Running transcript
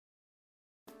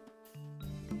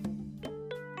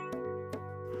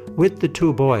With the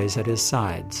two boys at his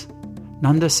sides,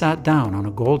 Nanda sat down on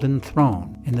a golden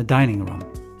throne in the dining room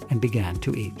and began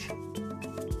to eat.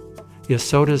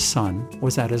 Yasoda's son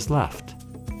was at his left,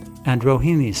 and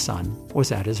Rohini's son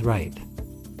was at his right.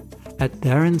 At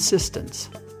their insistence,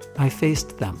 I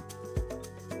faced them.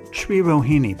 Sri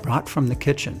Rohini brought from the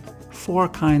kitchen 4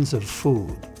 kinds of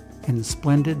food in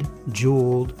splendid,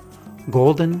 jeweled,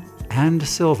 golden, and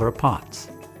silver pots,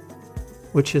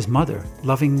 which his mother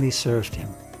lovingly served him.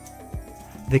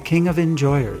 The king of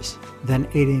enjoyers then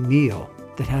ate a meal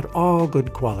that had all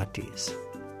good qualities.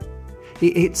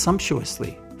 He ate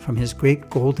sumptuously from his great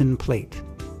golden plate,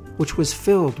 which was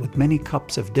filled with many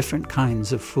cups of different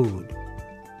kinds of food.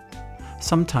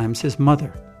 Sometimes his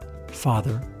mother,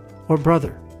 father, or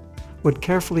brother would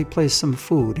carefully place some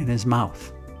food in his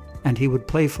mouth, and he would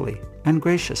playfully and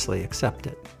graciously accept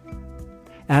it.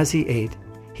 As he ate,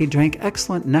 he drank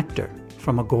excellent nectar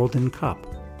from a golden cup,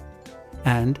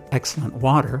 and excellent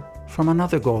water from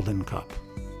another golden cup.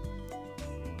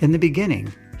 In the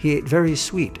beginning, he ate very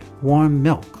sweet, warm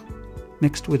milk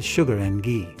mixed with sugar and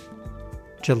ghee,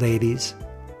 jalebis,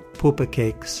 pupa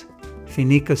cakes,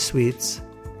 finika sweets,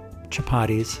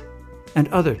 chapatis, and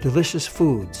other delicious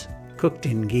foods cooked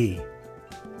in ghee.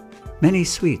 Many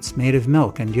sweets made of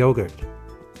milk and yogurt.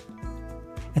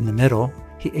 In the middle,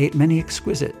 he ate many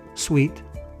exquisite, sweet,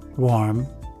 warm,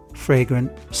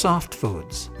 fragrant, soft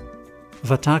foods,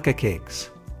 vataka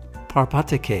cakes,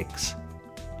 parpata cakes,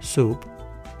 soup,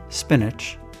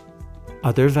 spinach,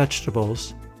 other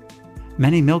vegetables,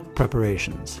 many milk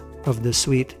preparations of the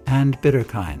sweet and bitter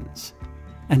kinds,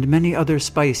 and many other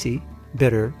spicy,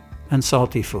 bitter, and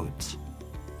salty foods.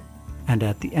 And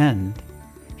at the end,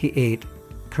 he ate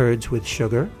curds with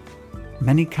sugar,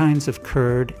 many kinds of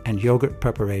curd and yogurt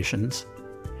preparations,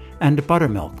 and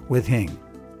buttermilk with hing.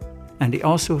 And he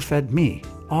also fed me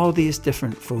all these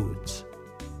different foods.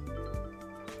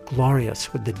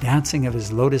 Glorious with the dancing of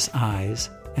his lotus eyes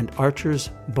and archer's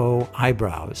bow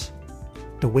eyebrows,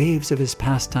 the waves of his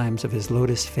pastimes of his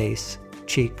lotus face,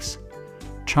 cheeks,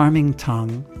 charming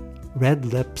tongue, red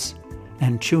lips,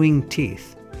 and chewing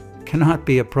teeth cannot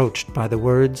be approached by the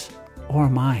words or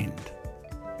mind.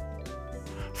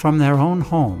 From their own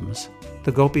homes,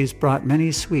 the gopis brought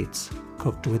many sweets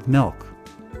cooked with milk,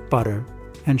 butter,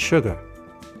 and sugar,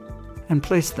 and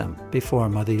placed them before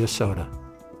Mother Yasoda.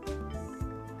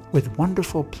 With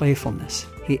wonderful playfulness,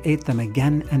 he ate them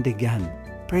again and again,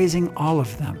 praising all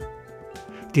of them,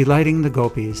 delighting the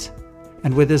gopis,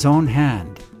 and with his own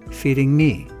hand feeding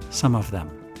me some of them.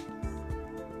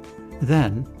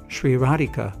 Then Sri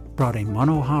Radhika brought a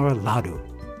Manohara Ladu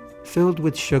filled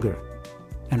with sugar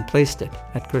and placed it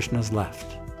at Krishna's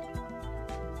left.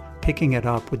 Picking it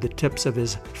up with the tips of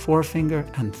his forefinger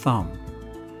and thumb,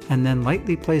 and then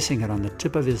lightly placing it on the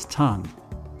tip of his tongue,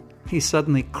 he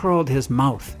suddenly curled his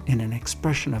mouth in an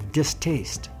expression of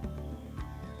distaste.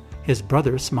 His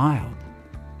brother smiled.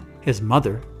 His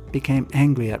mother became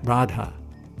angry at Radha.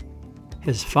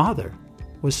 His father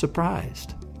was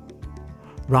surprised.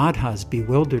 Radha's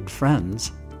bewildered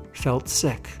friends felt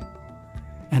sick,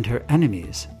 and her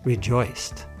enemies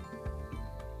rejoiced.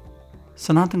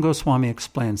 Sanatana Goswami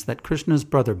explains that Krishna's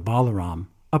brother Balaram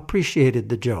appreciated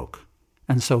the joke,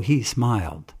 and so he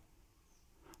smiled.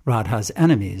 Radha's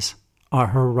enemies are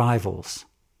her rivals.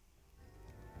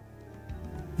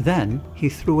 Then he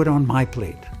threw it on my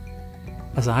plate,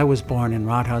 as I was born in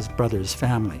Radha's brother's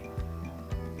family.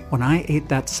 When I ate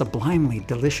that sublimely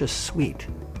delicious sweet,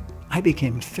 I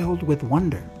became filled with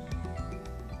wonder.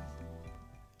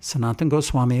 Sanatana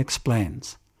Goswami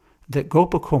explains that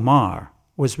Gopakumar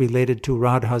was related to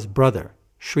Radha's brother,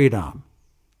 Sridham.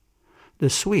 The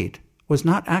sweet was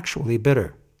not actually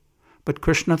bitter, but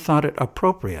Krishna thought it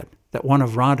appropriate that one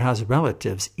of Radha's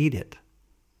relatives eat it.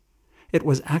 It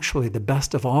was actually the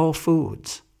best of all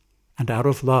foods, and out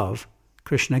of love,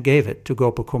 Krishna gave it to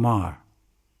Gopakumar.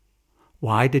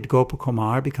 Why did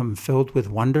Gopakumar become filled with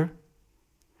wonder?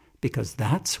 Because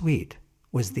that sweet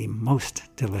was the most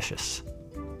delicious.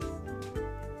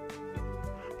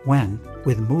 When,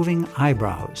 with moving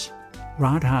eyebrows,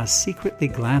 Radha secretly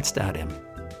glanced at him,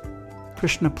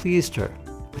 Krishna pleased her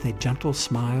with a gentle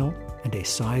smile and a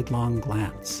sidelong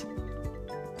glance.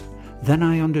 Then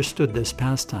I understood this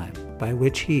pastime by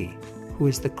which he, who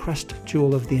is the crest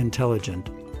jewel of the intelligent,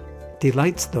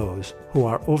 delights those who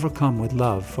are overcome with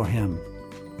love for him.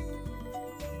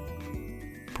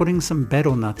 Putting some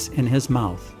betel nuts in his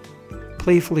mouth,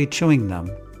 playfully chewing them,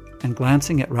 and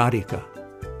glancing at Radhika,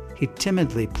 he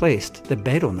timidly placed the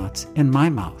betel nuts in my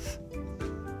mouth.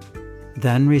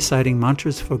 Then, reciting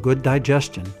mantras for good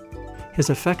digestion, his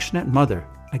affectionate mother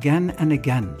again and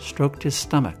again stroked his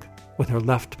stomach with her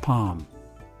left palm.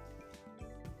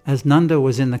 As Nanda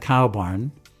was in the cow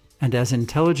barn, and as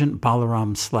intelligent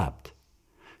Balaram slept,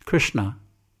 Krishna,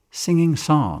 singing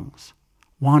songs,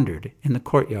 wandered in the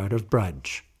courtyard of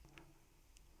Braj.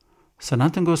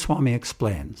 Sanatana Goswami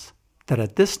explains that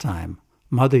at this time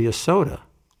Mother Yasoda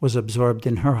was absorbed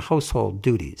in her household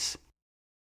duties